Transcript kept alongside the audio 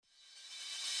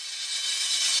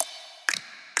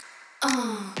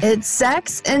It's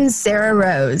Sex and Sarah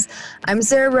Rose. I'm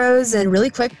Sarah Rose, and really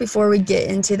quick before we get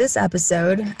into this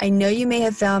episode, I know you may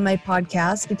have found my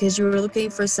podcast because you were looking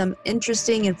for some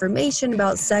interesting information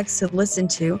about sex to listen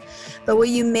to, but what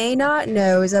you may not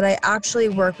know is that I actually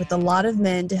work with a lot of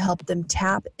men to help them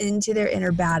tap into their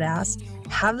inner badass,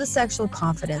 have the sexual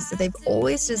confidence that they've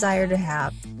always desired to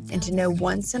have, and to know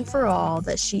once and for all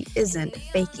that she isn't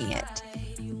faking it.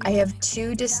 I have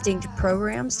two distinct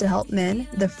programs to help men.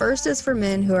 The first is for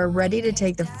men who are ready to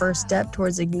take the first step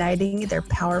towards igniting their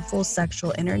powerful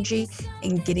sexual energy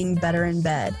and getting better in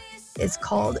bed. It's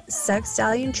called Sex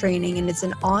Stallion Training, and it's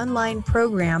an online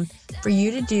program for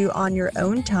you to do on your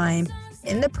own time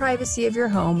in the privacy of your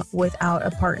home without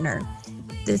a partner.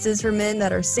 This is for men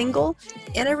that are single,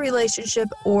 in a relationship,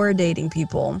 or dating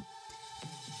people.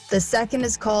 The second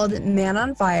is called Man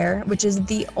on Fire, which is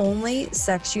the only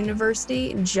sex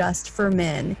university just for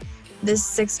men. This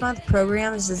 6-month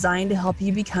program is designed to help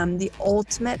you become the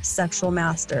ultimate sexual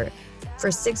master.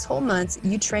 For 6 whole months,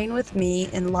 you train with me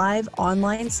in live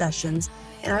online sessions,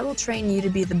 and I will train you to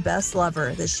be the best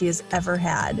lover that she has ever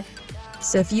had.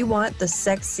 So if you want the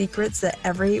sex secrets that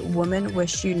every woman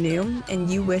wished you knew, and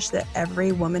you wish that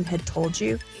every woman had told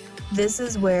you, this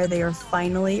is where they are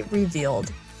finally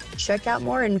revealed. Check out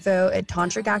more info at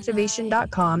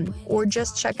tantricactivation.com, or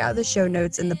just check out the show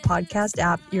notes in the podcast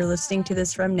app you're listening to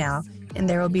this from now, and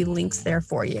there will be links there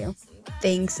for you.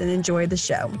 Thanks, and enjoy the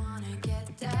show.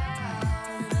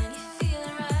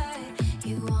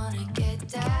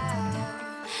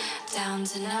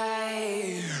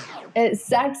 It's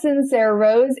Sex and Sarah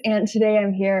Rose, and today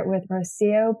I'm here with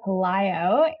Rocio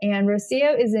Pelayo. And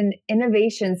Rocio is an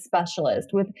innovation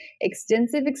specialist with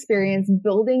extensive experience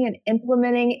building and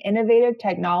implementing innovative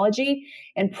technology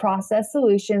and process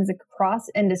solutions across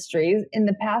industries. In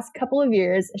the past couple of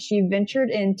years, she ventured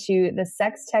into the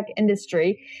sex tech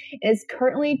industry and is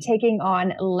currently taking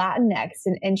on Latinx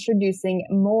and introducing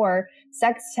more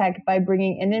sex tech by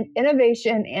bringing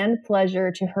innovation and pleasure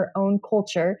to her own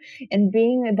culture and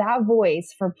being that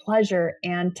voice for pleasure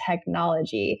and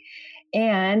technology.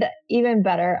 And even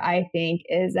better, I think,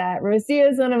 is that Rocio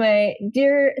is one of my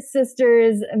dear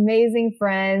sisters, amazing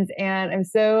friends, and I'm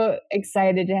so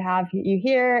excited to have you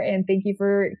here, and thank you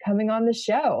for coming on the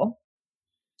show.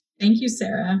 Thank you,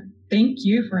 Sarah. Thank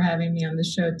you for having me on the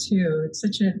show, too. It's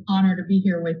such an honor to be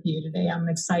here with you today. I'm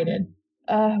excited.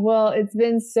 Well, it's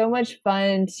been so much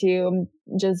fun to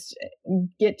just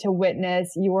get to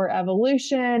witness your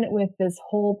evolution with this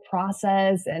whole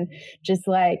process, and just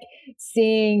like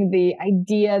seeing the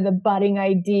idea, the budding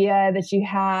idea that you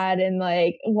had, and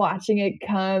like watching it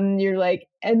come. You're like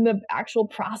in the actual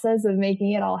process of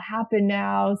making it all happen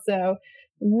now. So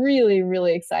really,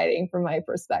 really exciting from my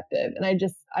perspective. And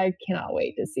I cannot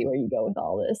wait to see where you go with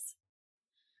all this.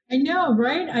 I know,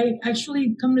 right? I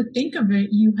actually, come to think of it,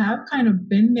 you have kind of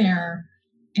been there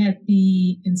at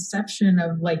the inception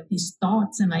of like these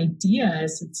thoughts and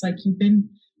ideas. It's like you've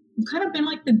kind of been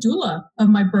like the doula of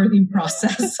my birthing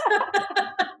process.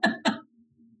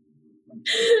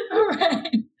 All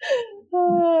right.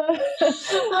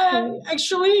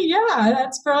 Actually, yeah,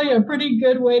 that's probably a pretty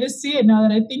good way to see it now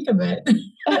that I think of it.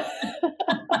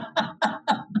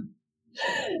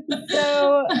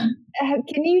 So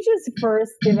can you just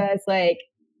first give us like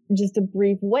just a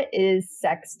brief, what is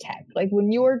sex tech? Like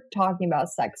when you're talking about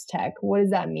sex tech, what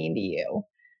does that mean to you?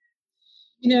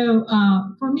 You know,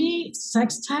 for me,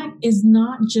 sex tech is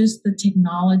not just the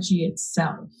technology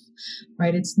itself,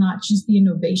 right? It's not just the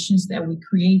innovations that we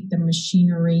create, the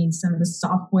machinery, some of the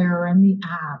software and the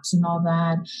apps and all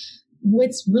that.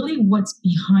 What's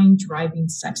behind driving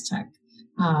sex tech?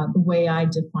 The way I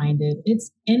defined it,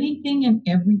 it's anything and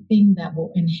everything that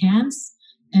will enhance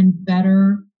and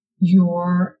better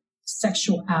your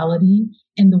sexuality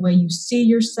and the way you see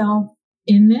yourself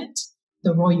in it,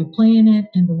 the role you play in it,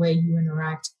 and the way you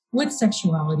interact with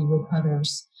sexuality with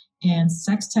others. And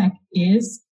sex tech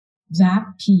is that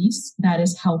piece that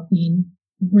is helping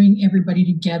bring everybody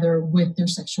together with their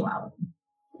sexuality.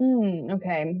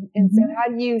 Okay. And so how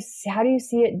do you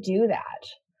see it do that?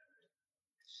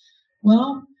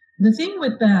 Well, the thing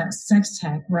with the sex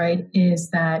tech, right, is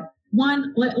that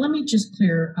one, let me just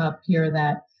clear up here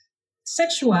that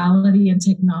sexuality and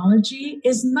technology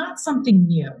is not something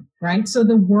new, right? So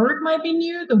the word might be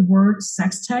new. The word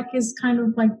sex tech is kind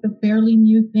of like the fairly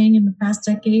new thing in the past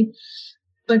decade.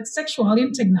 But sexuality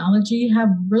and technology have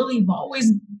really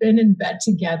always been in bed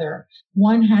together.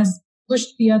 One has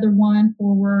pushed the other one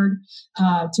forward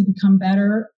to become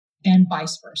better, and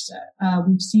vice versa.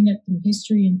 We've seen it through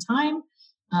history and time.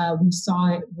 We saw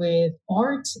it with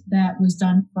art that was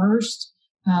done first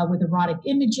with erotic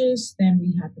images. Then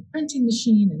we had the printing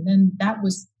machine, and then that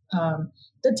was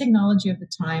the technology of the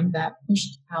time that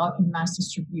pushed out in mass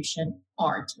distribution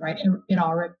art, right?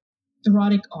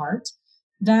 Erotic art.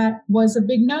 That was a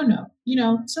big no-no,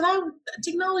 so that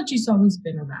technology's always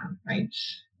been around, right?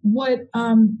 What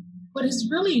has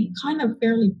really kind of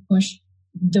fairly pushed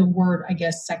the word, I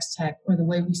guess, sex tech, or the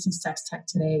way we see sex tech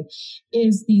today,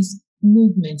 is these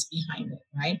movements behind it,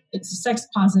 right? It's a sex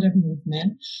positive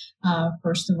movement,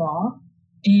 first of all,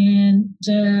 and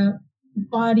the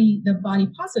body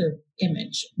positive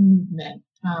image movement.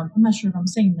 I'm not sure if I'm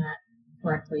saying that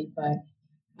correctly,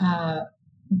 but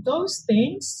those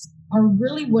things are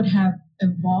really what have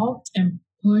evolved and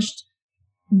pushed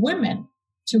women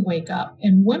to wake up,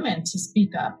 and women to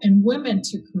speak up, and women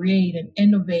to create and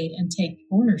innovate and take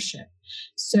ownership.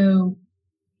 So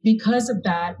because of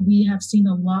that, we have seen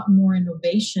a lot more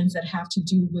innovations that have to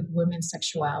do with women's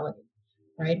sexuality,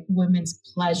 right? Women's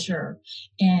pleasure,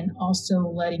 and also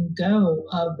letting go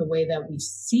of the way that we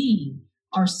see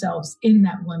ourselves in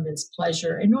that women's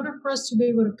pleasure in order for us to be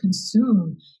able to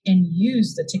consume and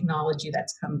use the technology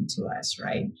that's coming to us,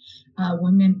 right?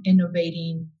 Women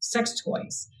innovating sex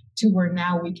toys to where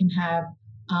now we can have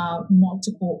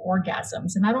multiple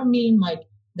orgasms. And I don't mean like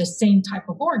the same type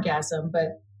of orgasm,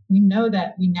 but we know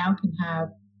that we now can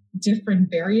have different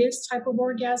various type of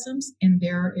orgasms, and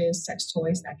there is sex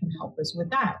toys that can help us with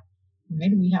that,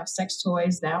 right? We have sex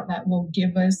toys now that will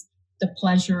give us the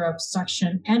pleasure of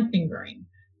suction and fingering.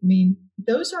 I mean,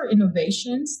 those are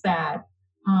innovations that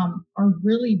are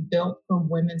really built for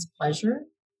women's pleasure.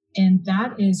 And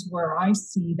that is where I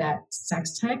see that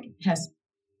sex tech has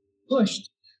pushed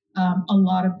a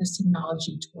lot of this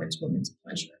technology towards women's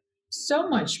pleasure. So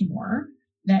much more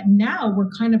that now we're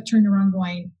kind of turned around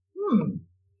going,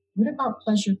 what about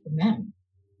pleasure for men?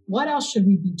 What else should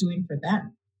we be doing for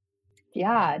them?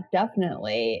 Yeah,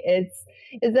 definitely.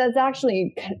 That's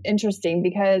actually interesting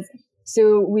because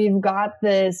so we've got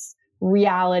this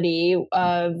reality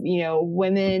of,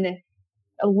 women.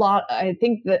 I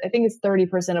think it's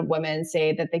 30% of women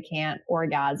say that they can't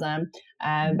orgasm.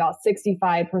 About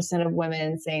 65% of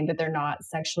women saying that they're not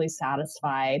sexually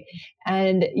satisfied.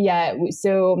 And yeah,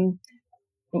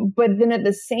 but then at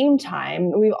the same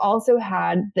time, we've also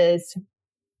had this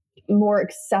more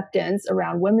acceptance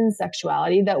around women's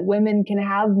sexuality, that women can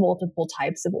have multiple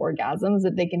types of orgasms,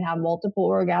 that they can have multiple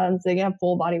orgasms, they can have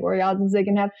full body orgasms, they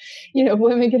can have,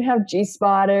 women can have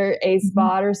G-spot or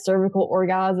A-spot or cervical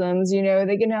orgasms,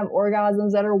 they can have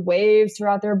orgasms that are waves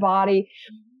throughout their body.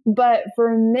 But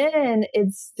for men,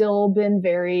 it's still been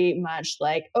very much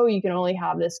like, oh, you can only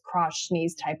have this crotch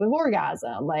sneeze type of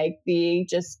orgasm, like the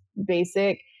just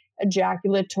basic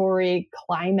ejaculatory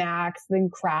climax, then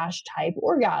crash type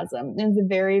orgasm. And it's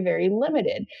very, very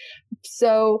limited.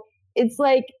 So it's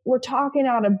like we're talking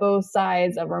out of both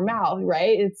sides of our mouth,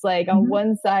 right? It's like on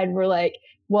one side, we're like,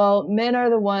 well, men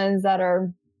are the ones that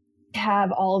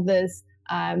have all of this,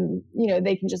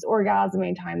 they can just orgasm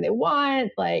anytime they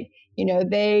want. Like,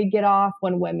 they get off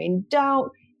when women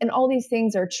don't. And all these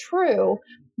things are true,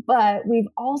 but we've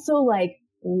also like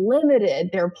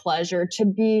limited their pleasure to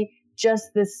be just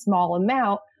this small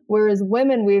amount. Whereas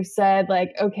women, we've said like,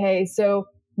 okay, so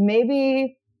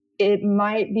maybe it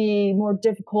might be more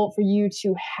difficult for you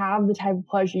to have the type of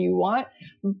pleasure you want.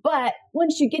 But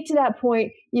once you get to that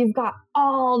point, you've got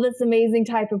all this amazing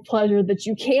type of pleasure that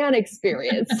you can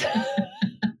experience.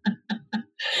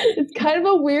 It's kind of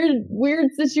a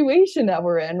weird situation that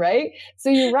we're in, right? So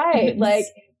you're right. Like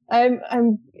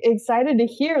I'm excited to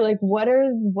hear like what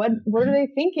are they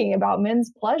thinking about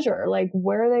men's pleasure? Like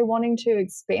where are they wanting to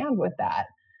expand with that?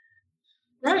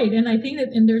 Right. And I think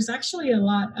and there's actually a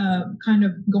lot kind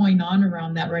of going on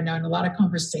around that right now, and a lot of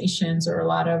conversations or a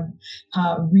lot of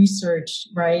research,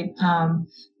 right?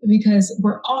 Because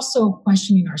we're also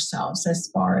questioning ourselves as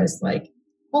far as like,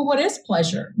 well, what is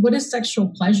pleasure? What is sexual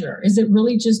pleasure? Is it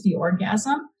really just the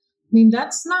orgasm? I mean,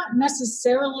 that's not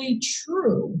necessarily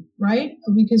true, right?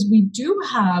 Because we do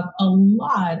have a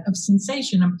lot of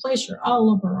sensation and pleasure all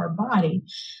over our body.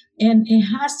 And it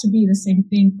has to be the same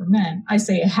thing for men. I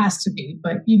say it has to be,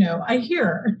 but I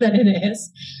hear that it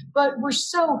is. But we're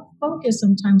so focused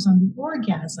sometimes on the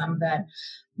orgasm that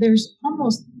there's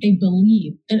almost a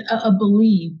belief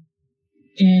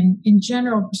in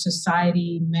general for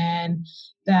society, men,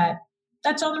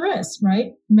 that's all there is,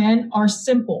 right? Men are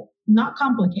simple, not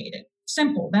complicated,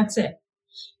 simple. That's it.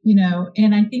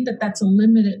 And I think that that's a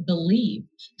limited belief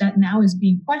that now is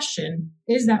being questioned.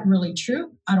 Is that really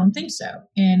true? I don't think so.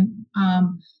 And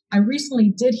I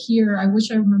recently did hear, I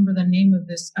wish I remember the name of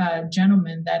this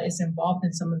gentleman that is involved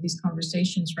in some of these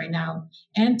conversations right now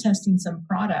and testing some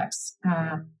products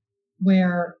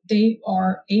where they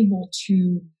are able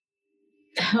to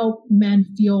help men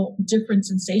feel different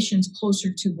sensations closer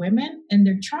to women. And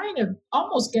they're trying to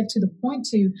almost get to the point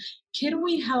to, can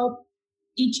we help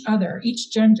each other,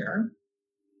 each gender,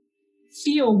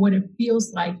 feel what it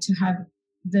feels like to have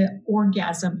the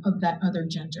orgasm of that other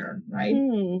gender, right?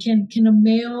 Can a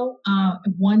male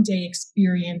one day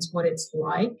experience what it's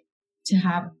like to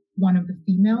have one of the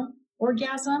female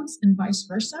orgasms and vice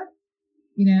versa?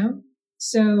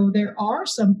 So there are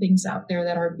some things out there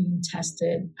that are being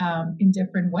tested in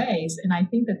different ways. And I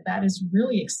think that is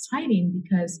really exciting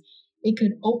because it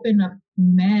could open up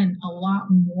men a lot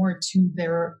more to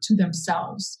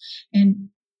themselves and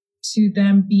to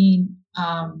them being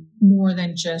more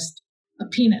than just a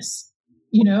penis,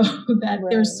 that right.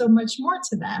 There's so much more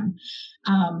to them.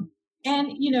 And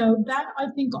that I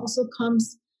think also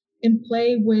comes in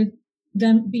play with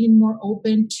them being more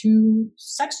open to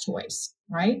sex toys,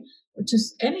 right? Or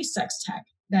just any sex tech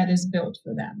that is built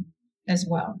for them as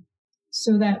well.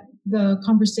 So that the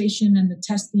conversation and the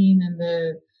testing and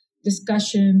the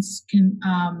discussions can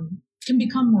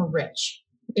become more rich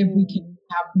if we can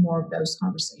have more of those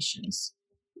conversations.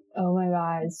 Oh my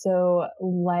God. So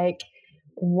like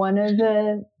one of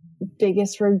the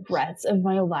biggest regrets of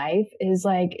my life is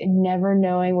like never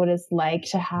knowing what it's like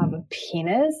to have a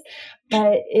penis.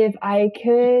 But if I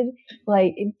could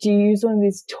like use one of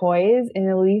these toys and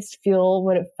at least feel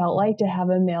what it felt like to have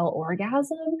a male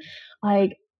orgasm,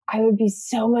 like I would be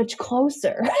so much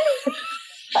closer.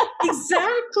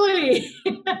 Exactly.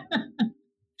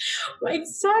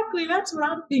 Exactly. That's what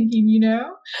I'm thinking,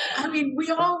 I mean,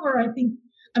 we all were, think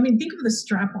of the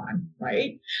strap on,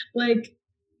 right? Like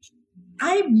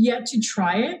I've yet to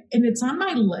try it and it's on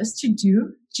my list to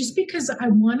do just because I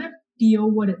want to feel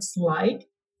what it's like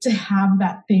to have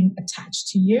that thing attached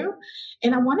to you.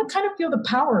 And I want to kind of feel the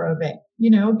power of it,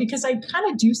 because I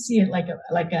kind of do see it like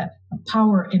a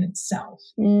power in itself,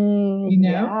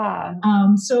 Yeah.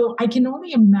 So I can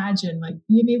only imagine like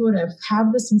being able to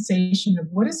have the sensation of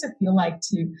what does it feel like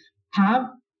to have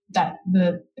that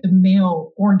the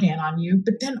male organ on you,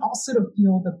 but then also to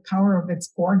feel the power of its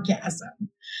orgasm,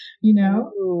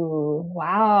 Ooh,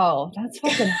 wow. That's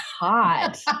fucking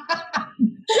hot.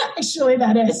 Actually,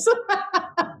 that is.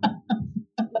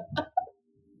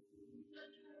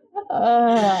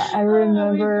 I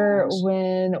remember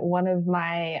when one of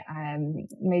my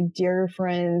my dear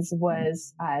friends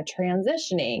was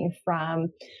transitioning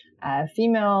from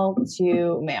female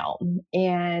to male,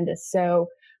 and so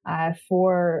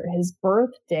for his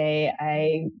birthday,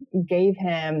 I gave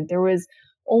him. There was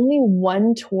only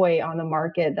one toy on the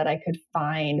market that I could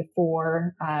find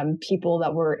for people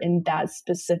that were in that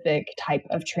specific type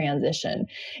of transition.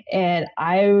 And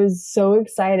I was so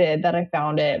excited that I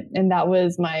found it. And that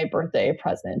was my birthday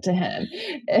present to him.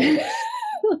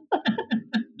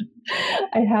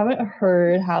 I haven't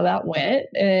heard how that went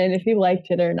and if he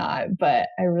liked it or not, but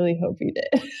I really hope he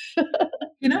did.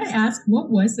 Can I ask,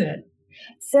 what was it?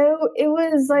 So it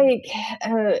was like,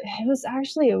 it was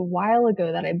actually a while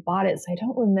ago that I bought it. So I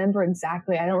don't remember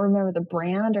exactly. I don't remember the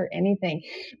brand or anything,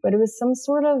 but it was some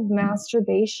sort of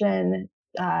masturbation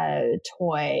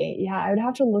toy. Yeah, I would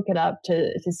have to look it up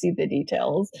to see the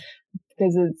details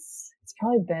because it's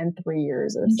probably been 3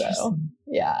 years or so.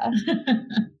 Yeah.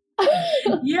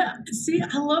 Yeah. See,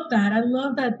 I love that. I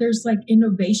love that there's like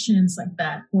innovations like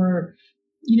that for,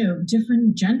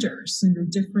 different genders and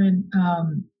different,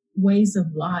 ways of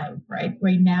life, right?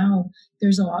 Right now,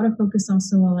 there's a lot of focus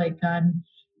also like on,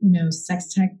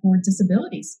 sex tech for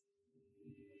disabilities.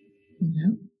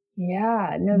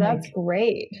 Yeah, no, that's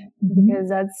great because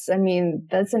that's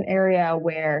an area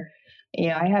where,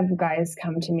 I have guys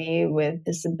come to me with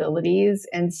disabilities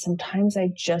and sometimes I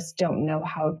just don't know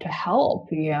how to help,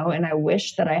 and I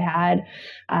wish that I had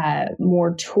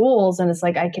more tools and it's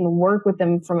like I can work with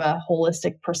them from a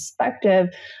holistic perspective.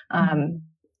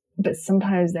 But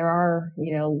sometimes there are,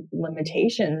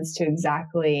 limitations to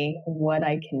exactly what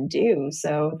I can do.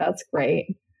 So that's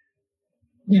great.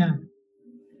 Yeah.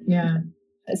 Yeah.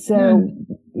 So,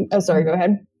 oh, sorry, go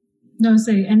ahead. No,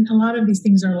 and a lot of these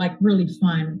things are like really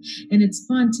fun and it's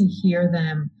fun to hear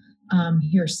them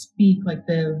speak like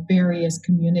the various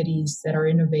communities that are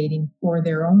innovating for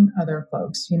their own other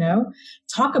folks,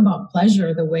 talk about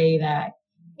pleasure the way that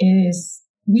it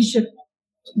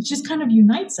just kind of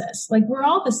unites us. Like we're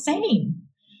all the same.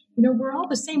 We're all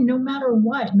the same no matter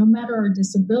what, no matter our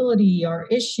disability, our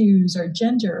issues, our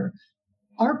gender.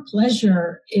 Our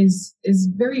pleasure is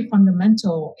very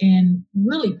fundamental and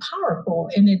really powerful.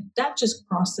 And that just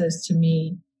crosses to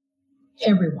me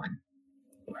everyone.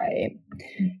 Right.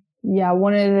 Yeah,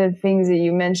 one of the things that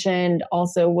you mentioned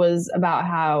also was about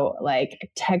how like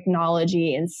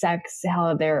technology and sex,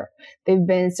 how they've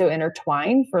been so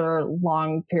intertwined for a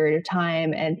long period of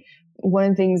time. And one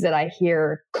of the things that I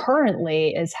hear currently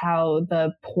is how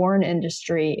the porn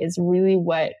industry is really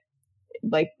what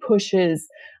like pushes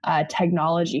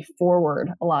technology forward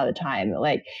a lot of the time.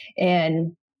 Like,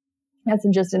 and that's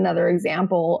just another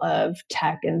example of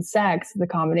tech and sex, the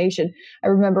combination. I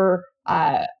remember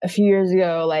a few years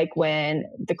ago, like when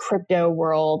the crypto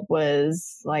world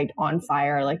was like on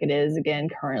fire, like it is again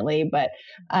currently, but,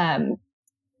 and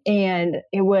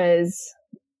it was,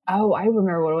 oh, I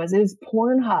remember what it was. It was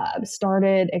Pornhub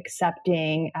started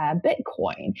accepting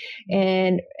Bitcoin,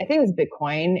 and I think it was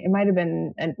Bitcoin. It might have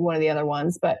been one of the other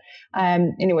ones, but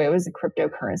anyway, it was a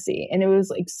cryptocurrency, and it was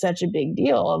like such a big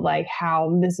deal of like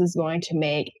how this is going to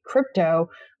make crypto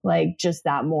like just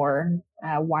that more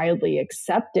widely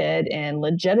accepted and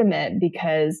legitimate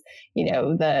because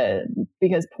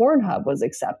because Pornhub was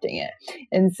accepting it.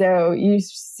 And so you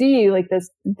see like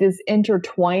this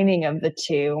intertwining of the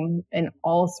two in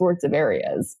all sorts of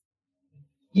areas.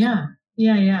 Yeah.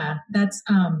 That's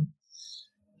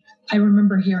I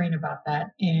remember hearing about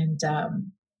that. And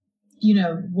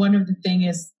one of the thing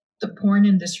is the porn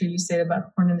industry, you said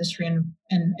about porn industry and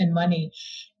money.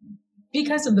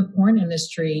 Because of the porn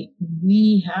industry,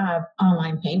 we have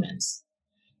online payments.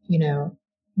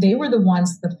 They were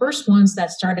the first ones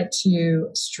that started to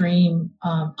stream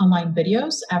online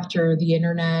videos after the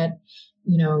internet,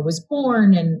 was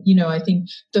born. And, I think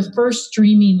the first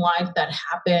streaming live that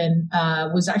happened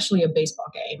was actually a baseball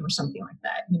game or something like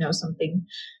that, something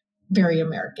very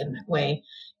American that way.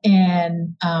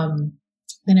 And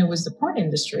then it was the porn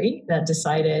industry that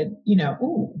decided,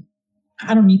 ooh,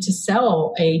 I don't need to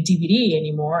sell a DVD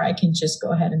anymore. I can just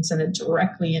go ahead and send it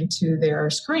directly into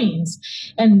their screens.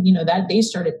 And, that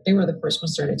they were the first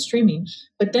ones started streaming,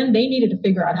 but then they needed to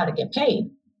figure out how to get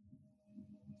paid.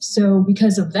 So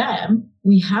because of them,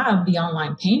 we have the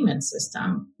online payment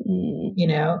system,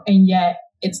 and yet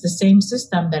it's the same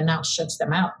system that now shuts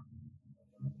them out.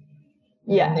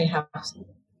 Yeah.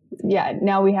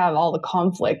 Now we have all the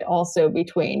conflict also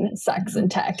between sex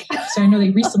and tech. So I know they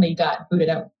recently got booted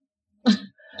out.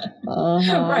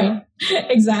 Right.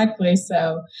 Exactly.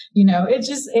 So,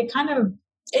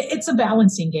 it's a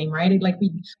balancing game, right? Like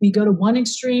we go to one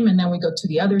extreme and then we go to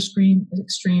the other extreme,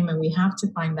 and we have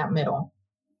to find that middle.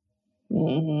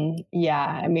 Mm-hmm.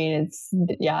 Yeah. I mean,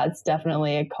 it's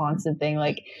definitely a constant thing.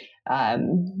 Like,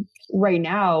 right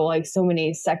now, like so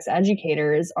many sex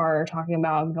educators are talking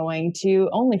about going to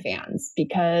OnlyFans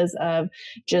because of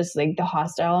just like the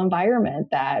hostile environment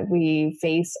that we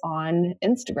face on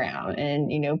Instagram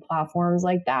and, platforms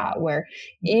like that, where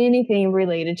anything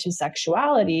related to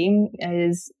sexuality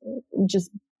is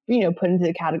just put into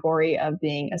the category of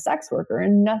being a sex worker,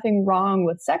 and nothing wrong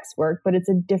with sex work, but it's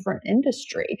a different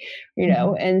industry,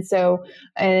 Mm-hmm. And so,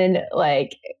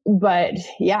 but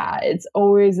yeah, it's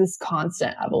always this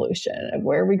constant evolution of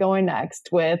where are we going next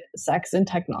with sex and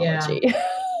technology.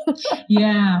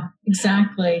 Yeah,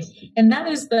 exactly. And that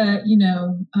is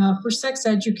for sex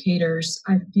educators,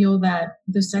 I feel that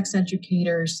the sex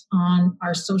educators on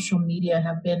our social media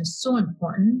have been so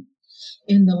important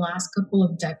in the last couple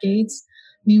of decades.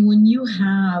 I mean, when you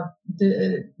have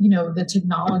the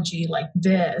technology like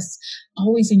this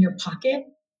always in your pocket,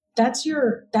 that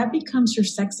becomes your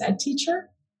sex ed teacher,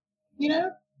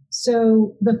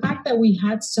 So the fact that we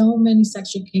had so many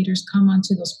sex educators come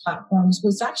onto those platforms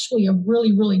was actually a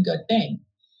really, really good thing.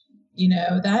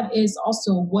 That is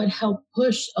also what helped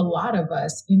push a lot of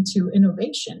us into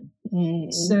innovation.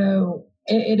 Mm. So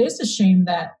it is a shame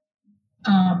that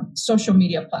social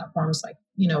media platforms like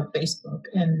Facebook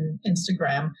and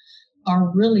Instagram are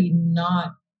really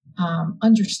not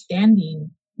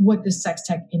understanding what the sex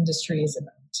tech industry is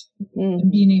about and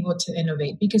being able to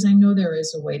innovate, because I know there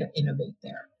is a way to innovate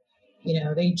there.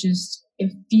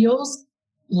 It feels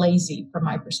lazy from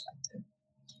my perspective,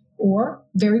 or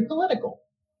very political.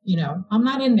 I'm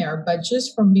not in there, but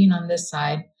just from being on this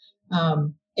side,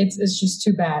 it's just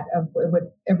too bad of with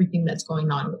everything that's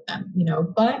going on with them,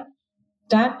 but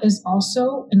that is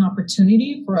also an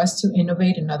opportunity for us to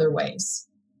innovate in other ways,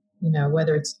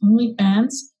 whether it's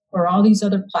OnlyFans or all these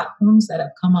other platforms that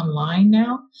have come online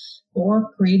now,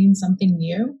 or creating something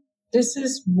new. This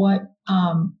is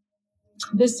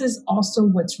also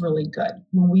what's really good.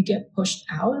 When we get pushed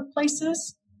out of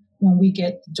places, when we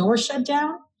get the door shut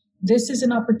down, this is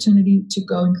an opportunity to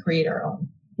go and create our own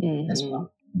as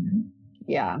well. Mm-hmm.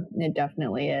 Yeah, it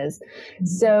definitely is. Mm-hmm.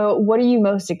 So what are you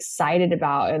most excited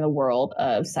about in the world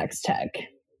of sex tech?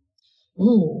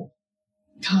 Ooh,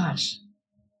 gosh.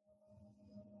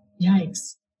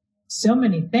 Yikes. So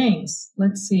many things.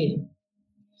 Let's see.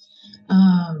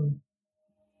 Um,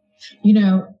 you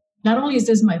know, not only is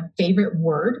this my favorite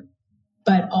word,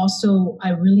 but also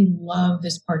I really love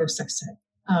this part of sex ed,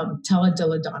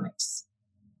 teledildonics.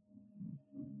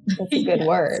 That's a good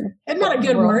word. It's not a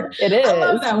good word. It is. I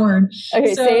love that word.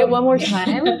 Okay, say it one more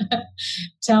time.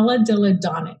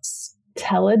 Teledildonics.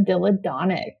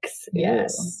 Teledildonics.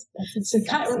 Yes. Ooh, that's a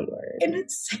sexy word. And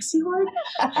it's a sexy word.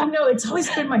 I know, it's always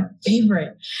been my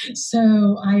favorite.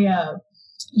 So I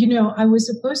was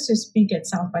supposed to speak at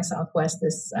South by Southwest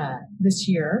this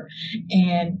year,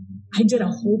 and I did a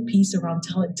whole piece around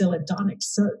teledildonics,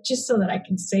 so that I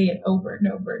can say it over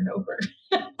and over and over.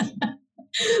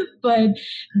 But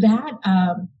that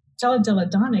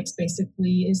teledildonics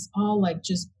basically is all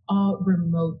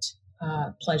remote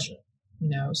pleasure.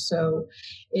 So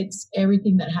it's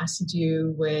everything that has to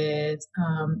do with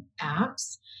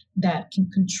apps that can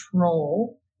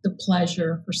control the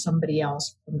pleasure for somebody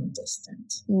else from a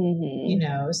distance.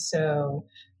 So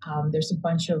there's a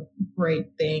bunch of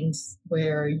great things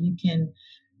where you can,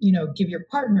 give your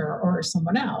partner or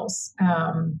someone else,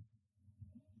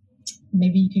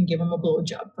 maybe you can give them a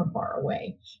blowjob from far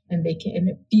away, and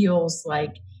it feels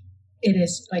like it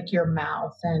is like your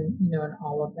mouth, and and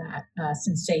all of that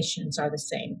sensations are the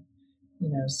same.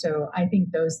 So I think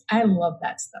I love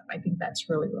that stuff. I think that's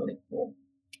really, really cool.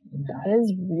 That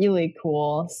is really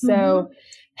cool. So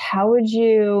how would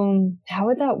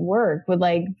that work? Would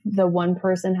like the one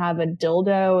person have a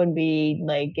dildo and be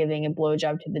like giving a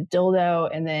blowjob to the dildo,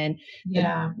 and then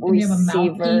the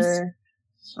receiver?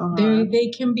 They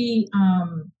can be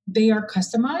they are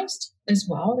customized as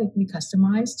well. They can be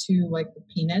customized to like the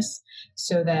penis,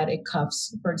 so that it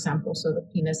cuffs, for example, so the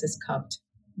penis is cuffed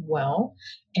well,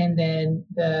 and then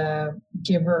the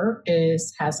giver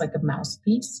has like a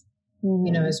mouthpiece,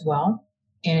 as well,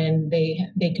 and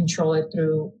they control it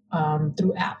through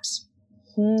apps.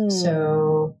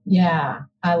 So yeah,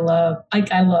 I love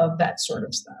that sort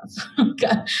of stuff.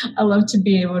 I love to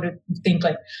be able to think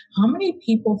like, how many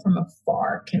people from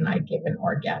afar can I give an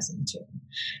orgasm to,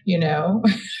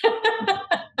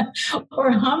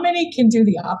 or how many can do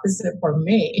the opposite for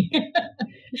me?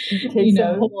 It takes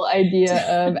the whole idea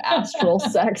of astral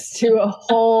sex to a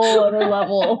whole other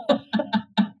level.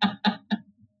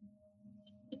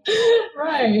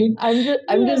 Right.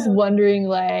 I'm just wondering,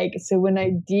 like, so when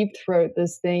I deep throat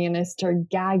this thing and I start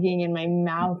gagging and my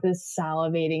mouth is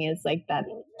salivating, it's like that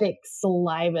thick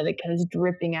saliva that comes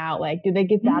dripping out. Like, do they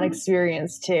get that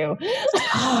experience too?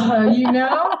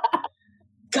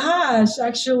 Gosh,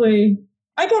 actually,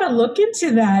 I gotta look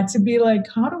into that to be like,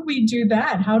 how do we do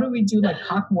that? How do we do like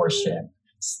cock worship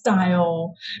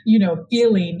style,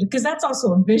 feeling? Because that's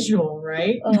also a visual,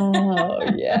 right? Oh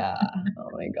yeah. Oh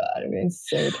my God, I'm getting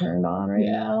so turned on right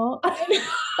now.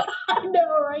 I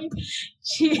know, right?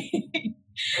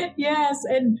 Yes,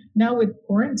 and now with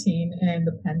quarantine and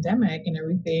the pandemic and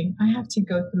everything, I have to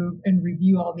go through and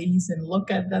review all these and look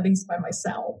at these by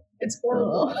myself. It's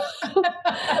horrible.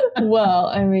 Well,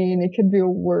 I mean, it could be a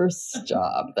worse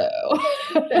job though.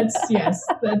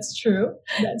 That's true.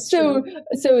 So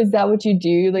is that what you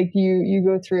do? Like you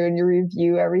go through and you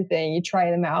review everything, you try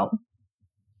them out?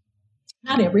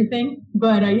 Not everything,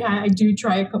 but I do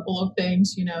try a couple of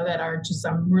things, that are just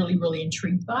I'm really, really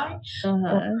intrigued by. Or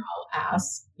I'll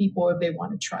ask people if they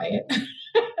want to try it.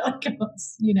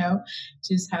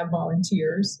 Just have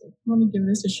volunteers. Let me give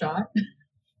this a shot.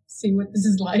 See what this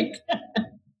is like.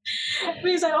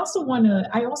 Because I also want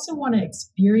to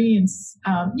experience,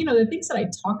 the things that I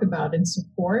talk about and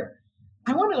support.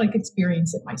 I want to like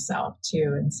experience it myself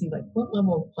too, and see like what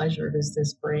level of pleasure does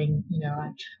this bring.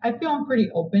 I feel I'm pretty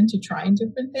open to trying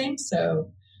different things,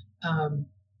 so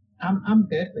I'm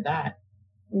good with that.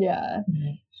 Yeah.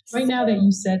 Right now that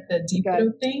you said the deep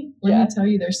throat thing, let me tell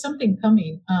you, there's something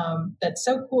coming that's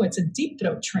so cool. It's a deep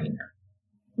throat trainer.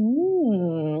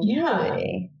 Yeah.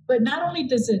 Really? But not only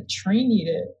does it train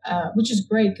you to, which is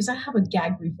great because I have a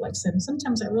gag reflex and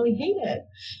sometimes I really hate it,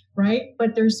 right?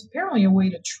 But there's apparently a way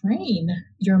to train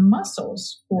your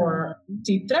muscles for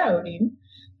deep throating,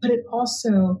 but it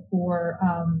also for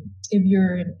if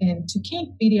you're into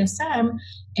kink, BDSM,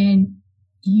 and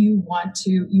you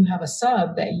have a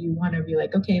sub that you want to be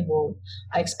like, okay, well,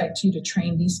 I expect you to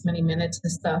train these many minutes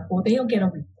and stuff. Well, they'll get a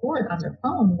report on their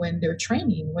phone when they're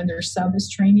training, when their sub is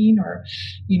training, or,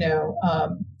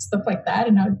 stuff like that.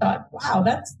 And I thought, wow,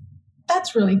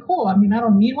 that's really cool. I mean, I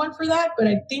don't need one for that, but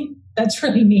I think that's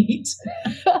really neat.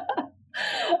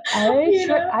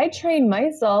 I trained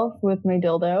myself with my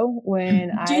dildo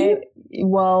when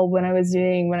when I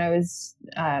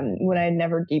had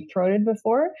never deep throated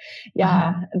before.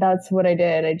 Yeah, that's what I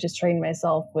did. I just trained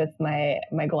myself with my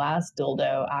glass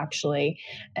dildo actually.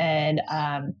 And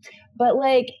but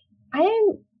like I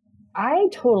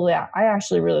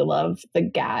actually really love the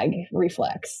gag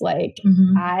reflex. Like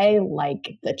I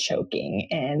like the choking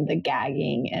and the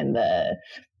gagging and the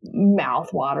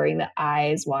mouth watering, the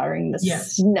eyes watering, the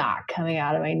snot coming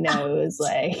out of my nose.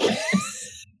 Like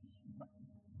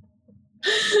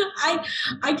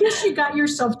I guess you got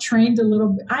yourself trained a little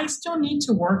bit. I still need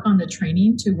to work on the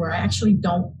training to where I actually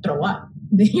don't throw up.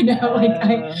 Because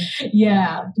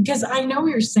I know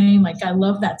you're saying, like, I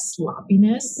love that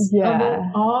sloppiness of it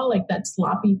all, like that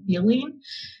sloppy feeling,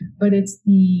 but it's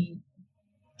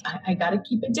I got to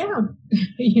keep it down,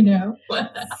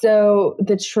 So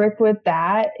the trick with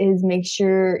that is make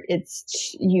sure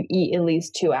you eat at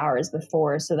least 2 hours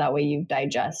before, so that way you've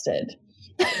digested.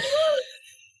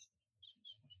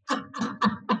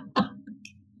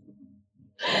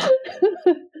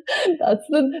 That's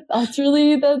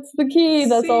the key.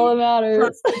 That's all that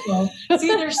matters. See,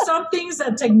 there's some things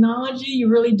that technology you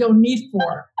really don't need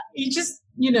for. You just,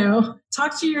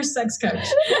 talk to your sex coach.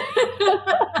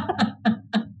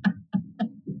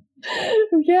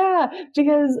 Yeah,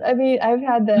 because I mean, I've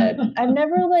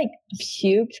never like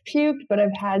puked, but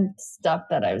I've had stuff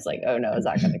that I was like, oh no, is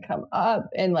that going to come up?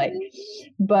 And like,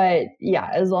 but yeah,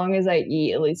 as long as I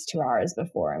eat at least 2 hours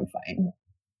before, I'm fine.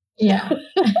 Yeah.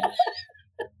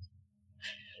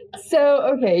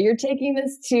 So, okay, you're taking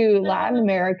this to Latin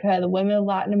America, the women of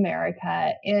Latin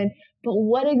America, but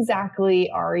what exactly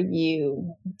are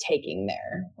you taking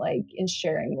there, like, and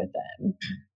sharing with them?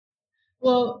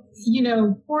 Well,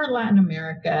 for Latin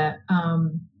America,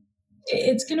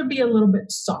 it's going to be a little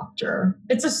bit softer.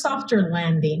 It's a softer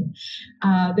landing.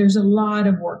 There's a lot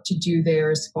of work to do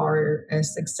there as far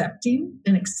as acceptance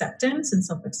and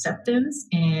self-acceptance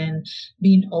and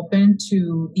being open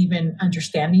to even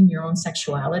understanding your own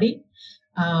sexuality.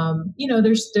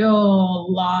 There's still a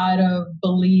lot of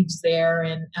beliefs there,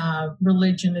 and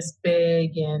religion is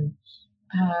big, and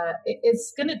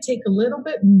it's going to take a little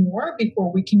bit more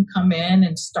before we can come in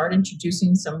and start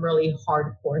introducing some really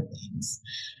hardcore things.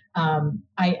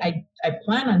 I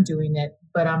plan on doing it,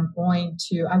 but I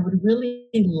would really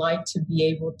like to be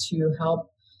able to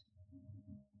help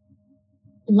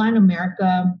Latin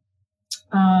America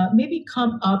maybe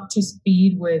come up to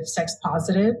speed with sex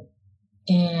positive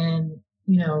and,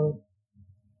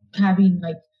 having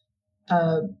like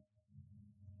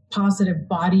positive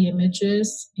body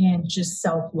images and just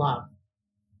self-love.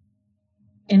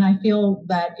 And I feel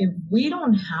that if we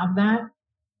don't have that,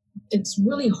 it's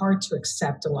really hard to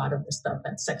accept a lot of the stuff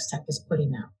that sex tech is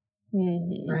putting out,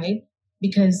 right?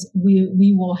 Because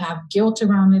we will have guilt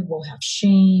around it. We'll have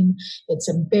shame. It's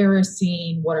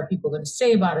embarrassing. What are people going to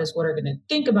say about us? What are going to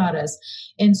think about us?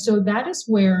 And so that is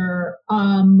where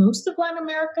most of Latin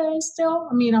America is still.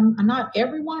 I mean, I'm not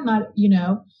everyone, but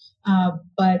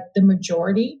the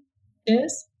majority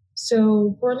is.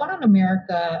 So for Latin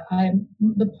America,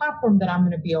 the platform that I'm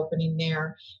going to be opening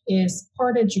there is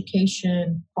part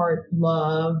education, part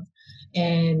love,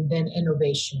 and then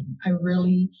innovation.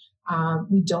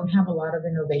 We don't have a lot of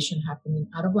innovation happening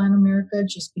out of Latin America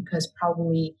just because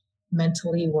probably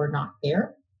mentally we're not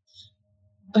there.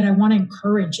 But I want to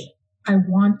encourage it. I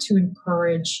want to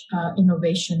encourage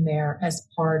innovation there as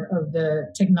part of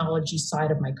the technology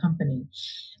side of my company,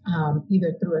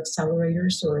 either through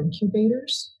accelerators or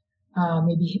incubators.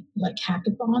 Maybe like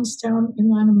hackathons down in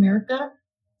Latin America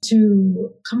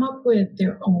to come up with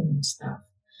their own stuff.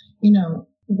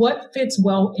 What fits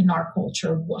well in our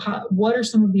culture? What are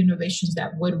some of the innovations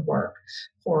that would work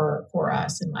for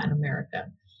us in Latin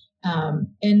America?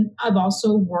 And I've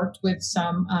also worked with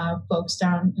some folks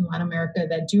down in Latin America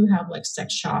that do have like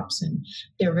sex shops, and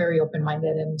they're very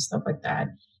open-minded and stuff like that.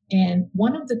 And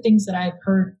one of the things that I've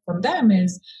heard from them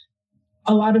is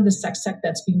a lot of the sex tech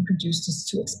that's being produced is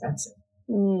too expensive.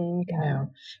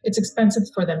 It's expensive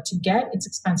for them to get. It's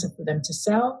expensive for them to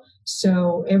sell.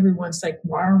 So everyone's like,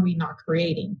 why are we not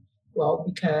creating? Well,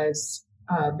 because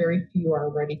very few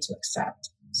are ready to accept.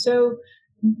 So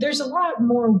there's a lot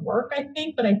more work, I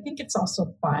think, but I think it's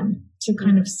also fun to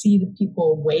kind of see the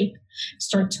people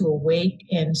start to awake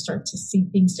and start to see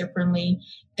things differently.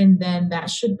 And then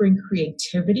that should bring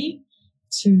creativity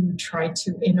to try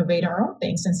to innovate our own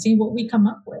things and see what we come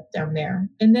up with down there,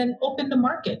 and then open the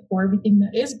market for everything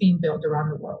that is being built around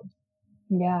the world.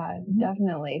 Yeah,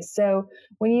 definitely. So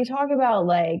when you talk about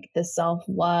like the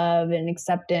self-love and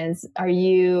acceptance, how are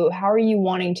you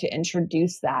wanting to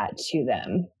introduce that to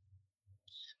them?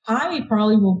 I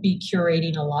probably will be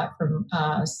curating a lot from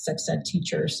sex ed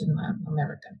teachers in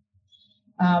America.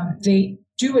 They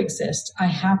do exist. I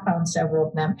have found several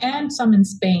of them, and some in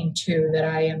Spain too, that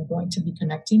I am going to be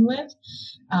connecting with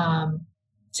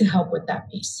to help with that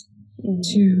piece,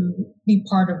 to be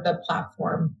part of the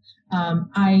platform.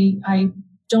 I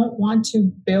don't want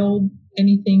to build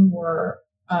anything where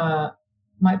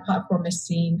my platform is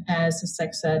seen as a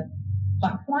sex ed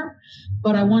platform,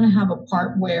 but I want to have a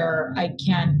part where I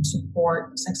can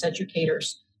support sex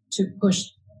educators to push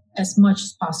as much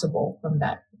as possible from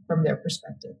their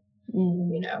perspective.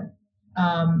 You know,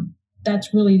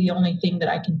 that's really the only thing that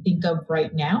I can think of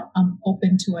right now. I'm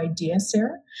open to ideas,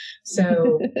 Sarah.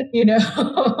 So, you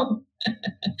know,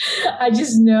 I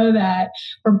just know that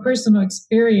from personal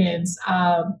experience,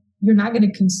 you're not going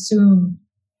to consume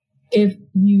if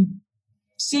you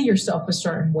see yourself a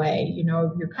certain way. You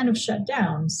know, you're kind of shut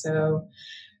down. So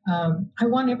I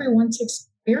want everyone to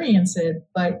experience it,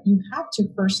 but you have to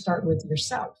first start with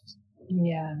yourself.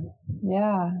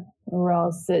 Yeah. Or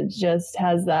else it just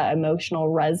has that emotional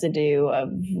residue of,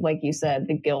 like you said,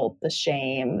 the guilt, the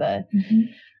shame,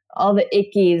 all the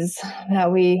ickies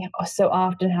that we so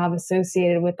often have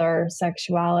associated with our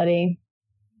sexuality.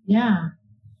 Yeah.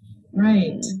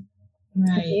 Right.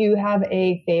 Do you have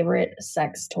a favorite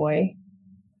sex toy?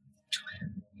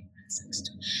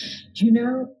 You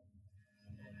know,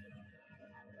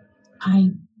 I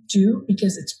do,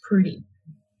 because it's pretty.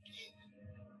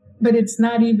 But it's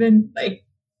not even like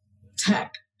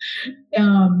tech.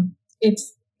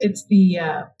 It's the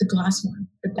glass one,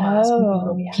 the glass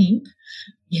pink.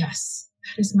 Yes,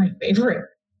 that is my favorite.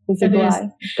 It's a glass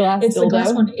it's dildo. The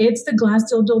glass one. It's the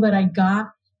glass dildo that I got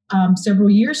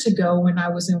several years ago when I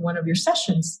was in one of your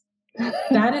sessions.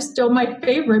 That is still my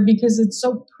favorite because it's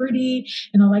so pretty,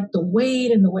 and I like the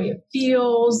weight and the way it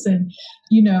feels, and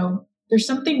you know, there's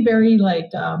something very like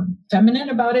feminine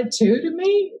about it too to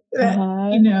me.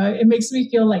 You know, it makes me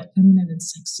feel like feminine and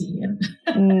sexy.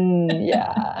 And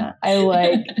yeah, I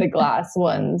like the glass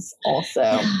ones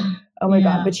also. Oh my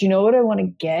God. But you know what I want to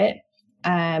get?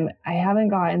 I haven't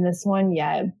gotten this one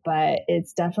yet, but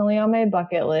it's definitely on my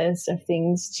bucket list of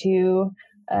things to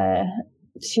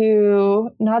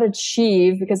not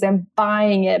achieve, because I'm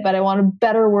buying it, but I want a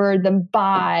better word than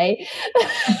buy.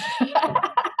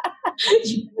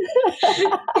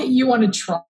 You want to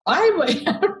try?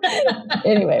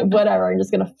 Anyway, whatever. I'm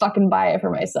just gonna fucking buy it for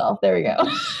myself. There we go.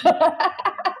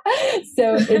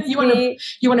 So it's you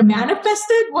want to manifest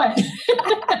it? What?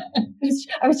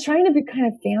 I was trying to be kind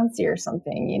of fancy or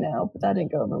something, you know, but that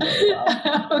didn't go over very well.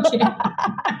 Okay.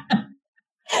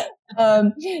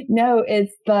 No,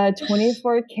 it's the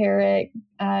 24 karat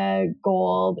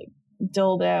gold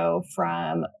dildo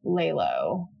from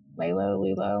Lelo.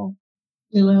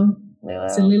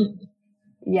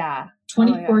 Yeah.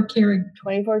 24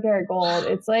 karat gold.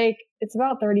 It's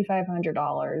about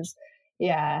 $3,500.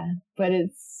 Yeah. But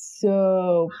it's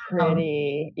so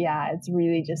pretty. Yeah. It's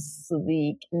really just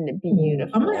sleek and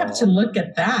beautiful. I'm going to have to look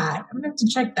at that. I'm going to have to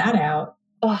check that out.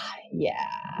 Oh, yeah.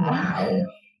 Wow.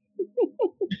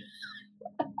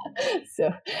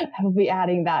 So I will be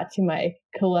adding that to my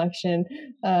collection,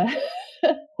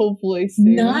 hopefully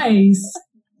soon. Nice.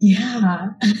 Yeah.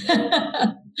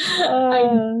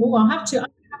 I'll have to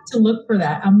look for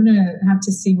that. I'm going to have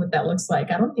to see what that looks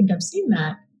like. I don't think I've seen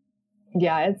that.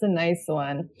 Yeah, it's a nice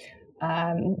one.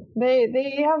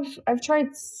 They have, I've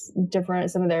tried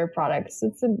some of their products.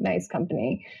 It's a nice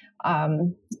company.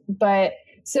 But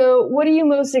so what are you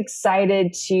most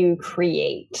excited to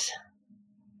create?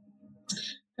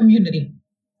 Community.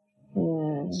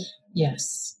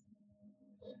 Yes,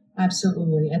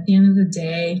 absolutely. At the end of the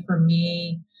day, for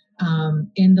me,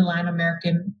 in the Latin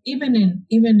American, even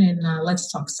in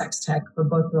Let's Talk Sex Tech, for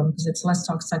both of them, because it's Let's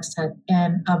Talk Sex Tech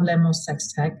and Hablemos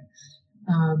Sex Tech,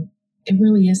 it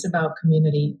really is about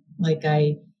community. Like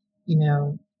I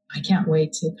can't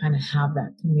wait to kind of have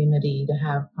that community, to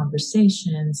have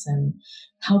conversations and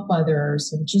help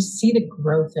others and just see the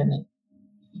growth in it.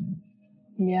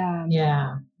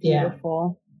 Yeah.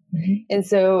 Beautiful. Mm-hmm. And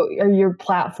so your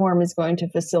platform is going to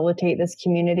facilitate this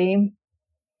community?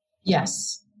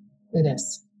 Yes, it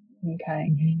is.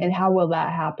 Okay. Mm-hmm. And how will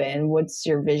that happen? What's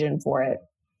your vision for it?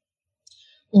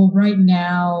 Well, right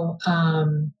now,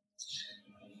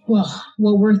 what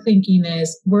we're thinking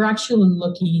is we're actually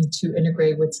looking to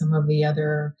integrate with some of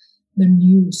the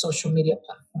new social media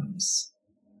platforms.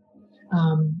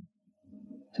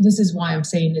 This is why I'm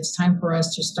saying it's time for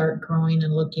us to start growing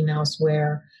and looking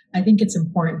elsewhere. I think it's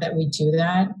important that we do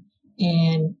that.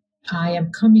 And I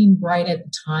am coming right at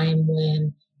the time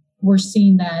when we're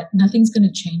seeing that nothing's going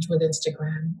to change with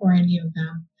Instagram or any of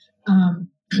them.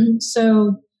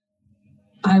 So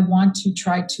I want to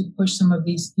try to push some of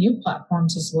these new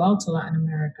platforms as well to Latin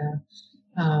America,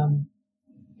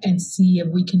 and see if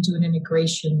we can do an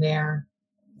integration there.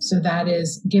 So that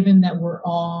is, given that we're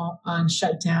all on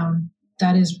shutdown,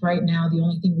 that is right now the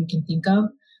only thing we can think of.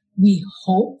 We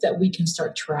hope that we can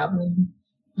start traveling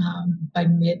by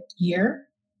mid-year,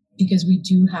 because we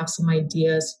do have some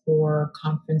ideas for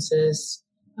conferences,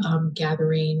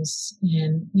 gatherings,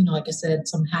 and, like I said,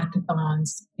 some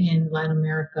hackathons in Latin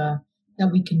America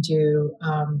that we can do.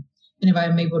 And if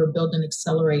I'm able to build an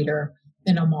accelerator,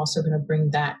 then I'm also going to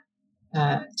bring that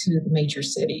to the major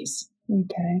cities.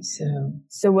 Okay.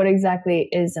 So what exactly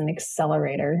is an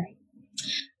accelerator?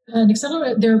 An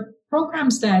accelerator, they're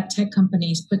programs that tech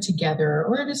companies put together,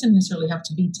 or it doesn't necessarily have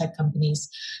to be tech companies,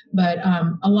 but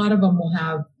a lot of them will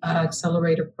have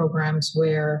accelerator programs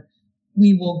where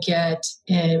we will get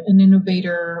an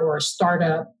innovator or a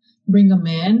startup, bring them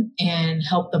in and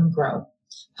help them grow.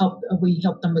 We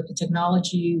help them with the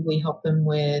technology. We help them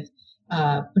with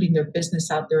putting their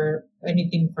business out there,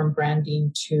 anything from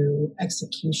branding to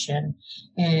execution,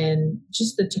 and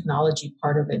just the technology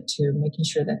part of it too, making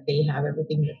sure that they have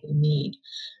everything that they need.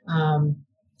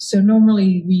 So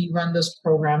normally we run those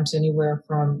programs anywhere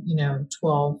from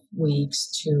 12 weeks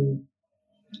to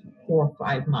 4 or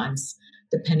 5 months,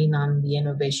 depending on the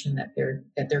innovation that they're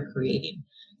creating.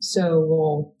 So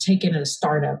we'll take in a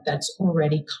startup that's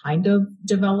already kind of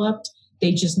developed.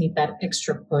 They just need that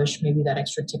extra push, maybe that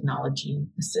extra technology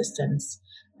assistance.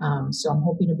 So I'm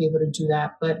hoping to be able to do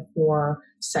that, but for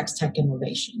sex tech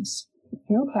innovations.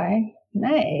 Okay,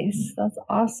 nice. That's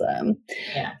awesome.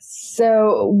 Yeah.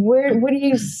 So what do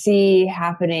you see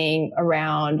happening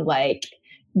around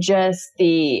just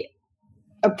the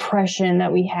oppression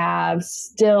that we have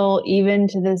still, even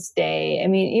to this day? I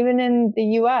mean, even in the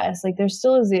US, there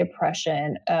still is the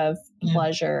oppression of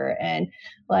pleasure. And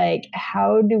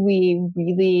how do we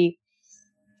really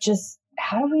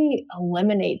how do we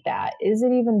eliminate that? Is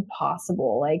it even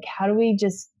possible? How do we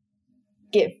just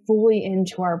get fully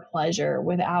into our pleasure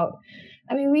without,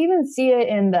 we even see it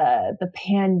in the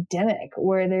pandemic,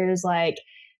 where there's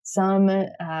some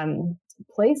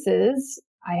places,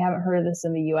 I haven't heard of this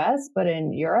in the US, but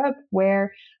in Europe,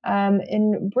 where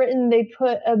in Britain, they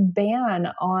put a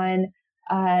ban on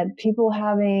people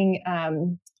having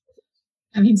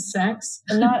sex.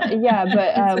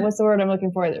 But what's the word I'm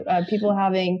looking for? People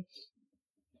having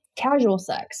casual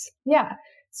sex. Yeah.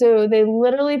 So they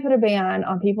literally put a ban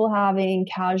on people having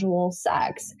casual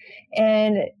sex.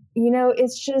 And,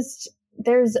 it's just,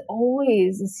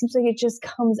 it seems like it just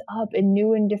comes up in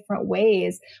new and different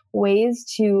ways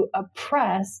to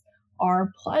oppress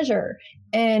our pleasure.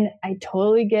 And I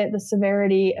totally get the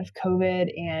severity of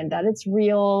COVID and that it's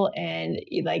real and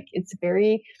it's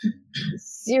very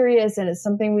serious and it's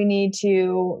something we need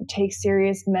to take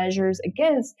serious measures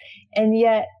against. And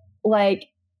yet,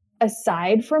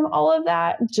 aside from all of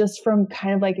that, just from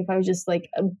kind of if I was just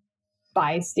a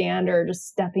bystander, just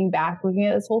stepping back, looking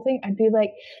at this whole thing, I'd be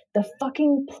the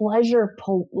fucking pleasure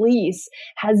police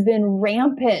has been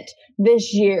rampant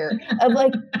this year of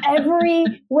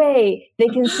every way they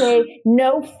can say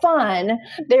no fun.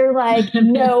 They're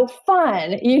no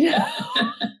fun,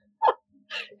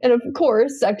 And of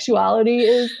course, sexuality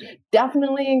is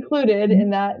definitely included in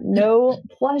that no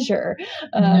pleasure.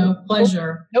 No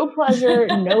pleasure. No pleasure,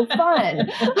 no fun.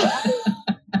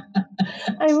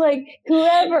 I'm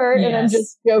whoever, and I'm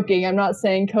just joking. I'm not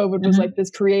saying COVID was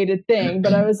this created thing,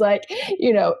 but I was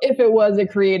if it was a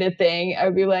created thing, I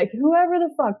would be whoever the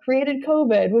fuck created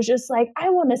COVID was just I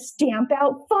want to stamp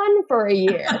out fun for a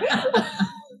year.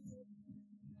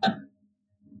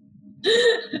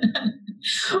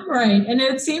 Right. And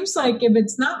it seems if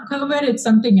it's not COVID, it's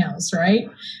something else, right?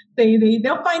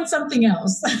 They'll find something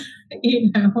else,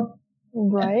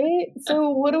 Right? So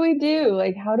what do we do?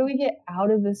 How do we get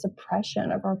out of this oppression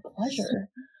of our pleasure?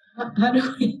 How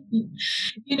do we,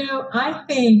 I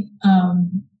think, I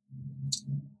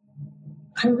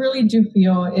really do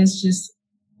feel it's just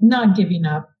not giving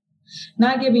up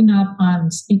on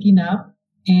speaking up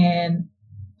and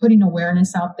putting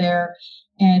awareness out there.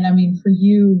 And for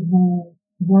you who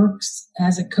works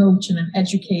as a coach and an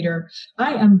educator,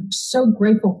 I am so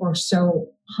grateful for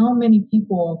how many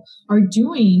people are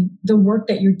doing the work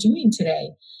that you're doing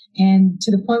today. And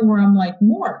to the point where I'm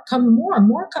more and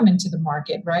more come into the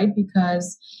market, right?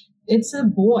 Because it's a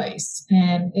voice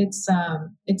and it's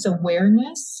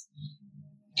awareness.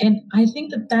 And I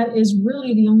think that is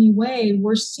really the only way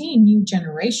we're seeing new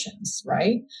generations,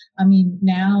 right?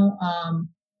 Now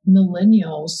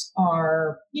millennials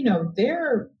are,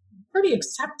 they're pretty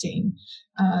accepting.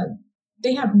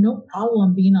 they have no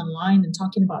problem being online and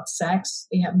talking about sex.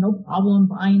 They have no problem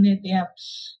buying it. They have,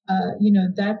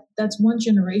 that's one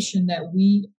generation that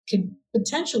we could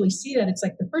potentially see that it's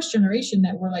like the first generation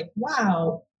that we're like,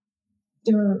 wow,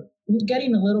 they're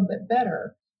getting a little bit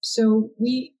better. So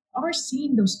we are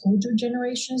seeing those older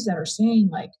generations that are saying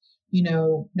like,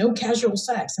 no casual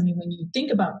sex. I mean, when you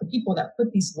think about the people that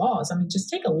put these laws, I mean, just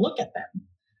take a look at them.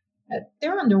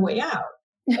 They're on their way out.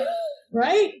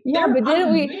 Right? Yeah, but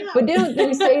didn't we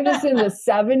say this in the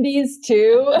 70s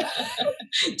too?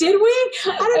 Did we?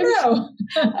 I don't know.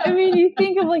 I mean, you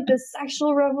think of like the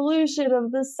sexual revolution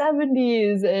of the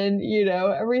 70s and,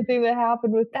 everything that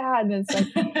happened with that. And it's like,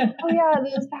 oh yeah,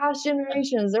 those past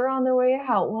generations, they're on their way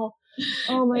out. Well,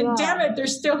 oh my God. Damn it, they're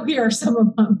still here, some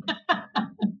of them.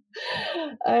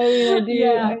 I mean,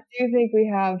 I do think we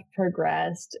have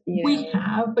progressed. We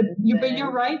have, but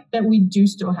you're right that we do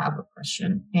still have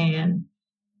oppression. And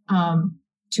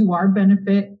to our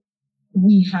benefit,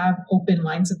 we have open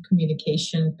lines of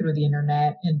communication through the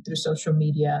internet and through social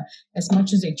media. As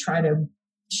much as they try to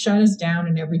shut us down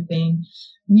and everything,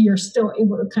 we are still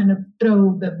able to kind of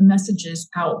throw the messages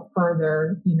out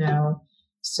further,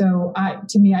 So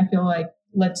to me, I feel like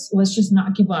let's just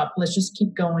not give up. Let's just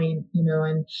keep going,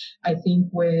 and I think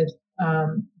with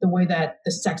the way that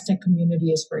the sex tech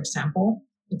community is, for example,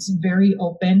 it's very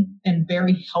open and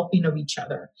very helping of each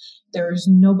other. There's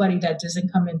nobody that doesn't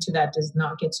come into that does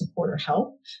not get support or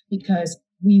help, because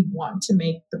we want to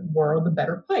make the world a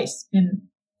better place. And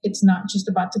it's not just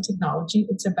about the technology.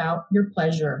 It's about your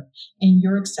pleasure and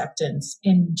your acceptance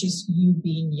and just you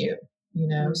being you,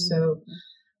 Mm-hmm. So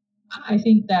I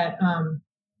think that,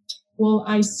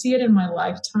 I see it in my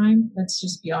lifetime. Let's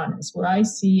just be honest. Will I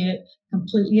see it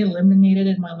completely eliminated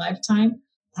in my lifetime?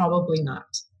 Probably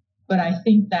not. But I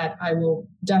think that I will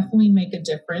definitely make a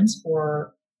difference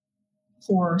for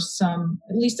some,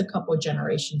 at least a couple of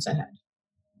generations ahead.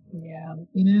 Yeah.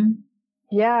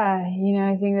 Yeah,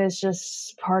 I think that's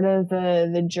just part of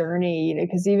the journey,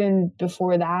 because even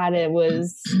before that, it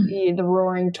was the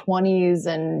roaring 20s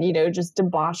and, just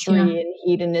debauchery and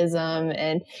hedonism.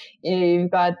 And,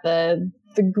 you've got the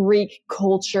Greek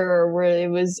culture where it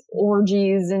was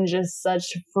orgies and just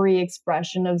such free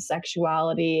expression of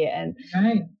sexuality. And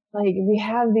like we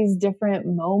have these different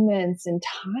moments in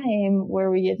time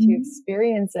where we get to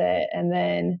experience it. And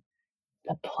then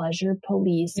the pleasure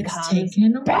police comes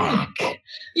back.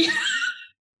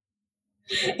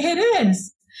 It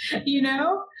is, I'm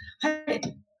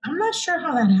not sure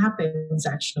how that happens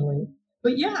actually,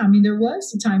 but yeah, I mean, there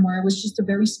was a time where it was just a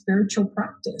very spiritual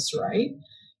practice, right?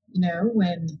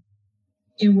 When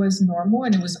it was normal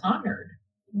and it was honored.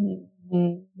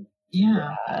 Mm-hmm.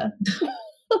 Yeah.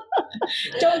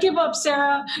 Don't give up,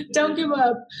 Sarah. Don't give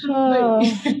up. Oh,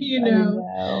 but,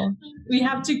 we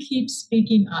have to keep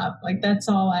speaking up. Like that's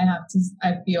all I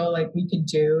feel like we could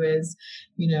do is,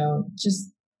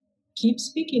 just keep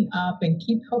speaking up and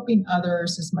keep helping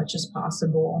others as much as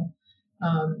possible.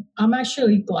 I'm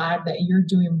actually glad that you're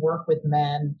doing work with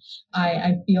men.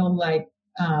 I feel like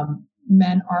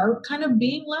men are kind of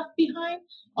being left behind,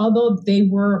 although they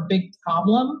were a big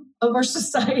problem of our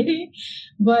society,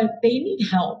 but they need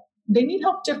help. They need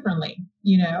help differently,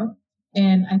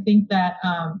 and I think that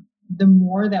the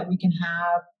more that we can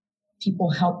have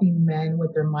people helping men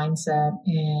with their mindset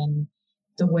and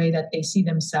the way that they see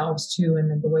themselves too,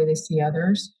 and the way they see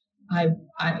others,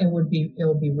 it will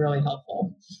be really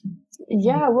helpful.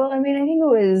 Yeah, well, I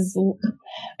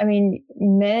think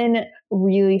men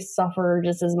really suffer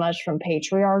just as much from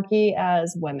patriarchy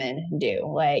as women do.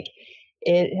 Like,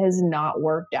 it has not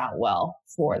worked out well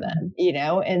for them,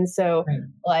 And so,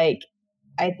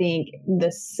 I think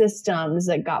the systems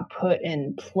that got put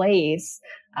in place,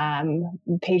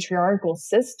 patriarchal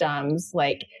systems,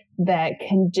 that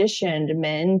conditioned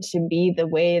men to be the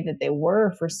way that they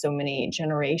were for so many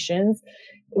generations,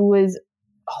 was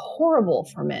horrible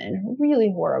for men,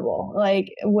 really horrible.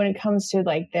 Like when it comes to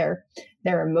their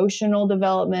emotional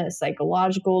development,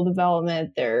 psychological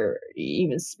development, their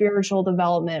even spiritual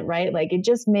development, right? Like it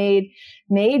just made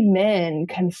men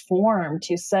conform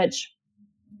to such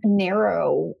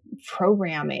narrow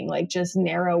programming, like just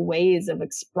narrow ways of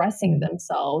expressing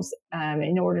themselves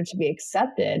in order to be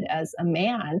accepted as a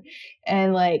man.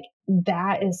 And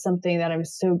that is something that I'm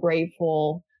so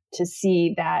grateful to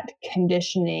see, that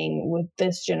conditioning with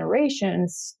this generation.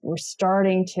 We're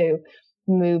starting to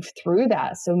move through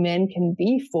that so men can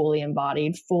be fully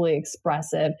embodied, fully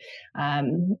expressive,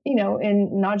 and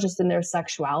not just in their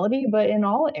sexuality, but in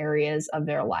all areas of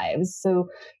their lives. So,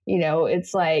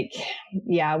 it's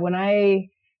when I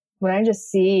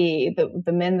just see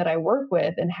the men that I work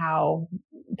with and how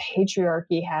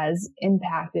patriarchy has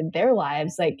impacted their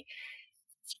lives, like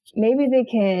maybe they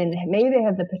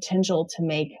have the potential to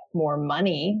make more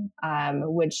money,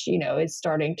 which, is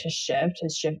starting to shift.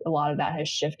 A lot of that has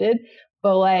shifted,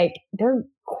 but like their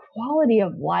quality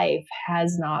of life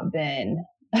has not been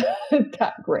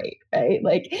that great, right?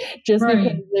 Like just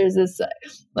because there's this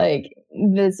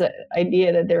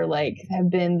idea that they're like have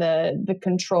been the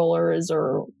controllers,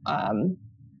 or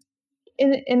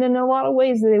in a lot of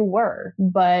ways they were,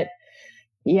 but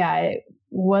yeah, it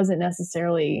wasn't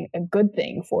necessarily a good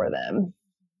thing for them.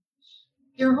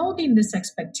 You're holding this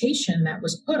expectation that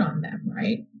was put on them,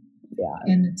 right? Yeah.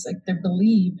 And it's like their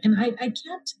belief. And I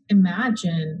can't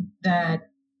imagine that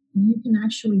you can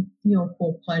actually feel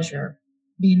full pleasure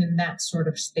being in that sort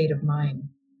of state of mind.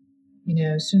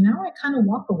 So now I kind of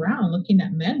walk around looking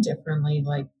at men differently,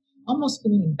 like almost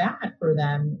feeling bad for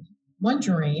them,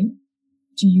 wondering,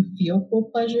 do you feel full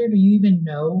pleasure? Do you even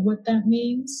know what that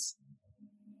means?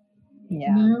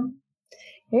 Yeah.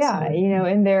 Yeah. So,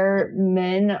 and their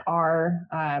men are,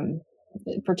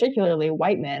 particularly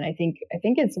white men. I think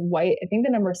it's white. I think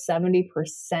the number 70%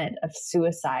 of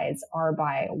suicides are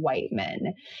by white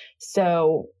men.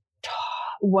 So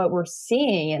what we're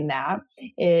seeing in that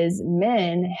is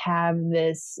men have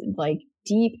this like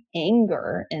deep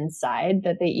anger inside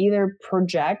that they either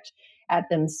project at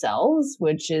themselves,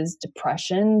 which is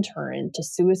depression turned to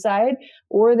suicide,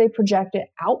 or they project it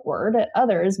outward at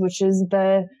others, which is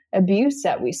the abuse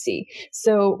that we see.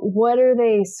 So what are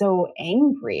they so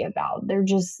angry about? They're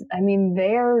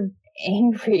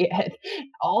angry at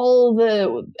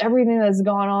everything that's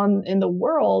gone on in the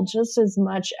world just as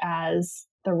much as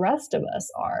the rest of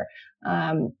us are.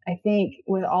 I think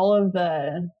with all of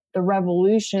the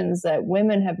revolutions that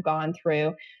women have gone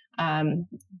through,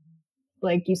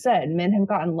 like you said, men have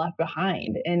gotten left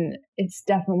behind, and it's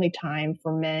definitely time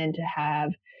for men to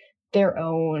have their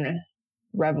own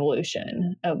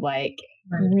revolution of like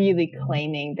really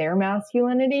claiming their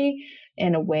masculinity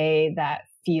in a way that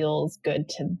feels good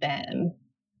to them.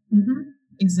 Mm-hmm.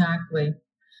 Exactly.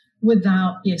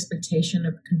 Without the expectation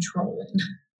of controlling.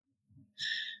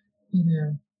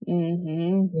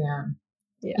 Mm-hmm.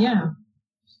 Yeah.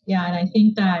 And I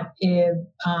think that if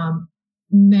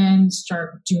men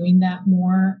start doing that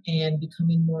more and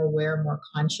becoming more aware, more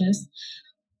conscious,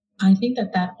 I think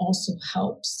that also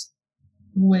helps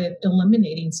with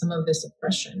eliminating some of this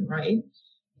oppression, right?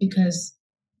 Because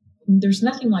there's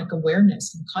nothing like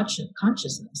awareness and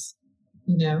consciousness,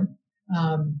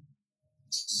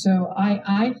 So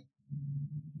I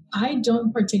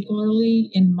don't particularly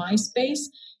in my space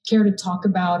care to talk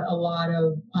about a lot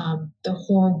of the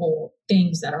horrible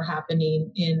things that are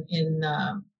happening in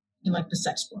like the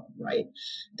sex world, right?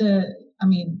 The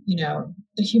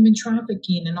human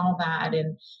trafficking and all that,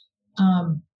 and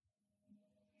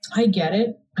I get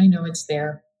it. I know it's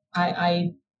there.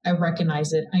 I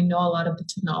recognize it. I know a lot of the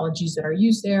technologies that are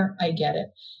used there. I get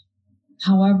it.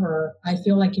 However, I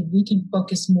feel like if we can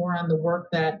focus more on the work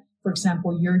that, for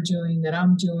example, you're doing, that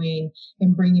I'm doing,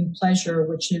 and bringing pleasure,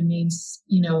 which it means,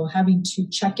 having to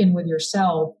check in with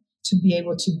yourself to be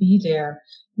able to be there,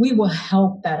 we will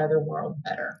help that other world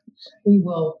better. We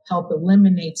will help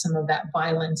eliminate some of that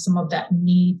violence, some of that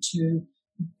need to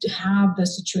have the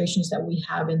situations that we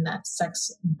have in that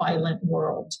sex violent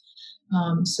world.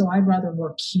 So I'd rather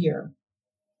work here,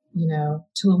 to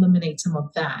eliminate some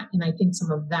of that. And I think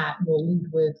some of that will lead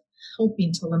with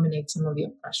helping to eliminate some of the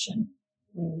oppression.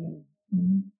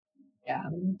 Mm-hmm. Yeah,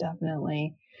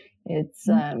 definitely. It's,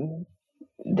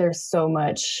 there's so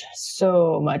much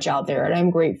out there, and I'm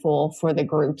grateful for the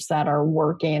groups that are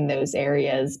working in those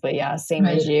areas. But yeah, same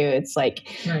as you, it's like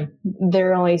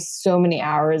there are only so many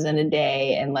hours in a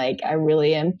day, and like I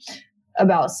really am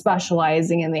about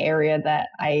specializing in the area that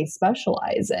I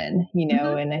specialize in,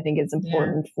 and I think it's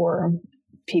important for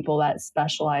people that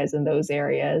specialize in those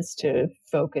areas to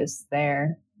focus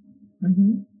there.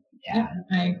 Mm-hmm. Yeah,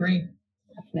 I agree.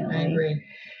 Definitely. I agree.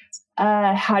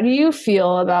 How do you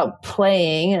feel about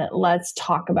playing Let's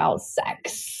Talk About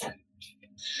Sex?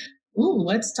 Ooh,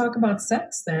 let's talk about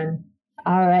sex then.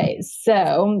 All right.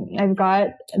 So I've got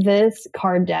this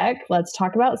card deck, Let's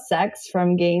Talk About Sex,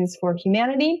 from Games for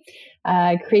Humanity,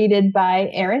 created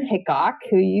by Erin Hickok,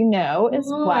 who you know as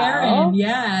well. Erin,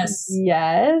 yes.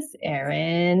 Yes,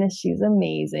 Erin. She's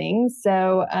amazing.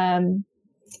 So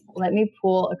let me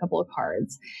pull a couple of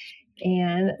cards.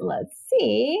 And let's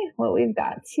see what we've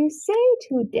got to say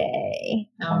today.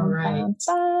 All right.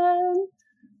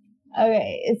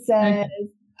 Okay, it says,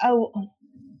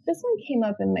 this one came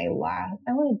up in my last.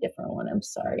 I want a different one. I'm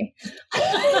sorry.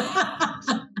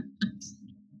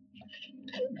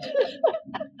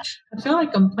 feel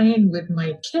like I'm playing with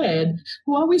my kid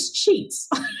who always cheats.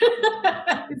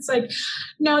 It's like,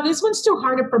 no, this one's too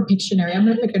hard for Pictionary. I'm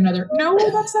going to pick another. No,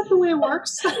 that's not the way it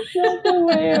works. That's not the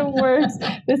way it works.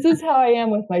 This is how I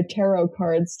am with my tarot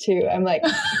cards too. I'm like,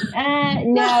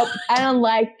 no, I don't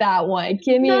like that one.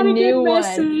 Give me Not a new one.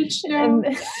 Message, no.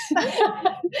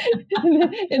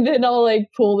 And then I'll like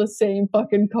pull the same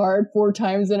fucking card 4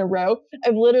 times in a row.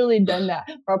 I've literally done that.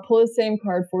 I'll pull the same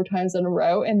card 4 times in a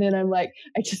row, and then I'm like,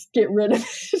 I just get rid of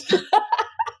it.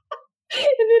 And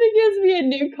then it gives me a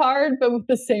new card, but with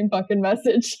the same fucking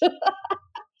message.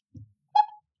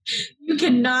 You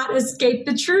cannot escape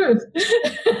the truth.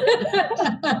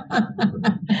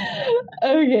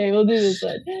 Okay, we'll do this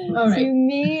one. All right. To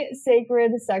me,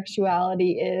 sacred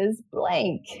sexuality is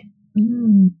blank.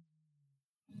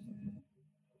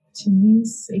 To me,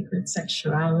 sacred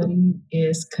sexuality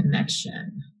is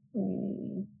connection.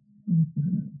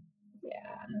 Mm-hmm.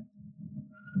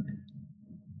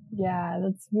 Yeah,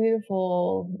 that's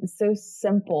beautiful. It's so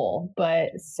simple,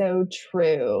 but so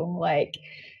true. Like,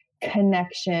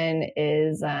 connection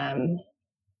is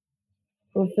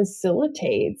what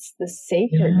facilitates the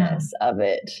sacredness of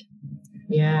it.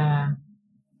 Yeah.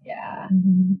 Yeah.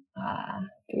 Mm-hmm.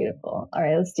 Beautiful. All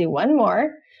right, let's do one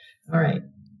more. All right.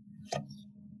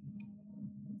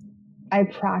 I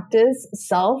practice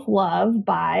self-love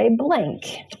by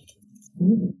blank.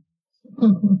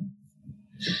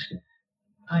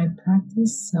 I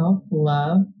practice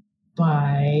self-love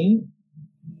by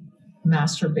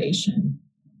masturbation.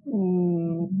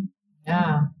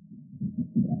 Yeah.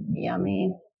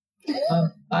 Yummy.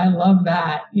 I love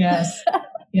that. Yes.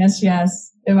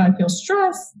 Yes. If I feel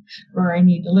stressed or I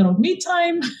need a little me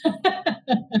time.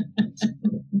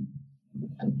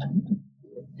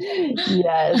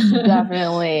 Yes,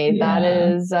 definitely. Yeah. That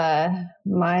is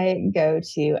my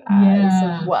go-to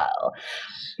as well.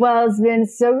 Well, it's been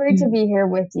so great to be here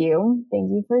with you. Thank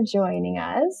you for joining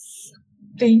us.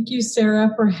 Thank you,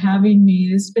 Sarah, for having me.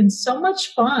 It's been so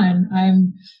much fun.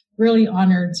 I'm really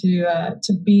honored to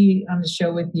be on the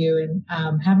show with you and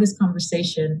have this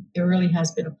conversation. It really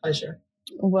has been a pleasure.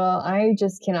 Well, I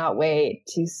just cannot wait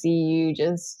to see you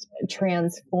just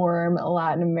transform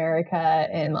Latin America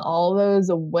and all those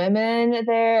women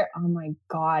there. Oh my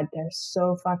God, they're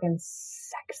so fucking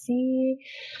sexy.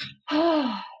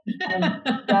 I've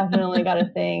definitely got a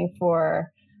thing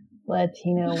for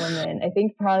Latino women. I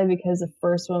think probably because the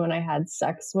first woman I had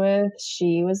sex with,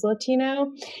 she was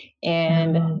Latino.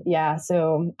 And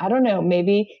so I don't know,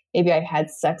 maybe I had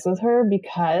sex with her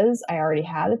because I already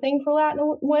had a thing for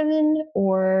Latin women,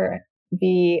 or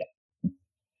the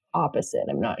opposite.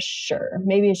 I'm not sure.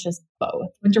 Maybe it's just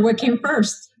both. Wonder what came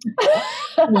first.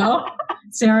 Well,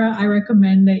 Sarah, I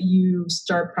recommend that you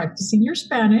start practicing your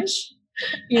Spanish,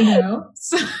 so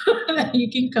that you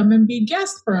can come and be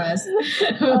guest for us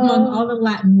among all the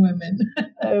Latin women.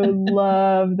 I would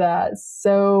love that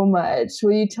so much.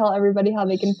 Will you tell everybody how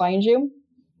they can find you?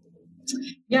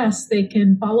 Yes, they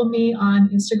can follow me on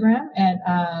Instagram at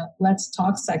Let's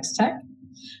Talk Sex Tech,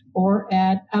 or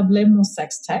at Hablemos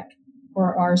Sex Tech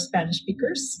for our Spanish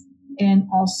speakers, and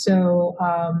also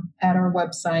at our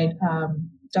website,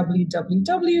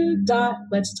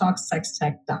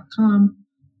 www.letstalksextech.com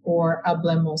or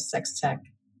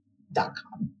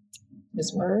hablemosextech.com.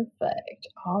 Perfect.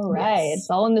 All right. Yes. It's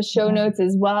all in the show notes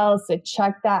as well. So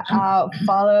check that out.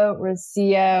 Follow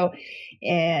Rocio.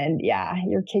 And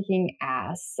you're kicking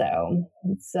ass. So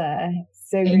it's so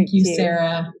great. Thank you,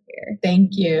 Sarah.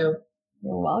 Thank you.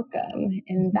 You're welcome.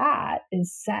 And that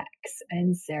is Sex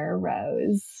and Sarah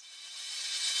Rose.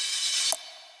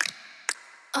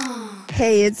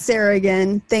 Hey, it's Sarah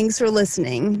again. Thanks for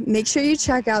listening. Make sure you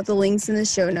check out the links in the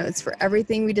show notes for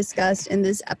everything we discussed in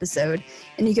this episode,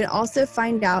 and you can also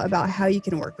find out about how you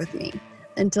can work with me.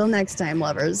 Until next time,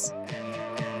 lovers.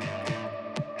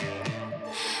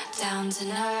 Down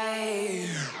tonight.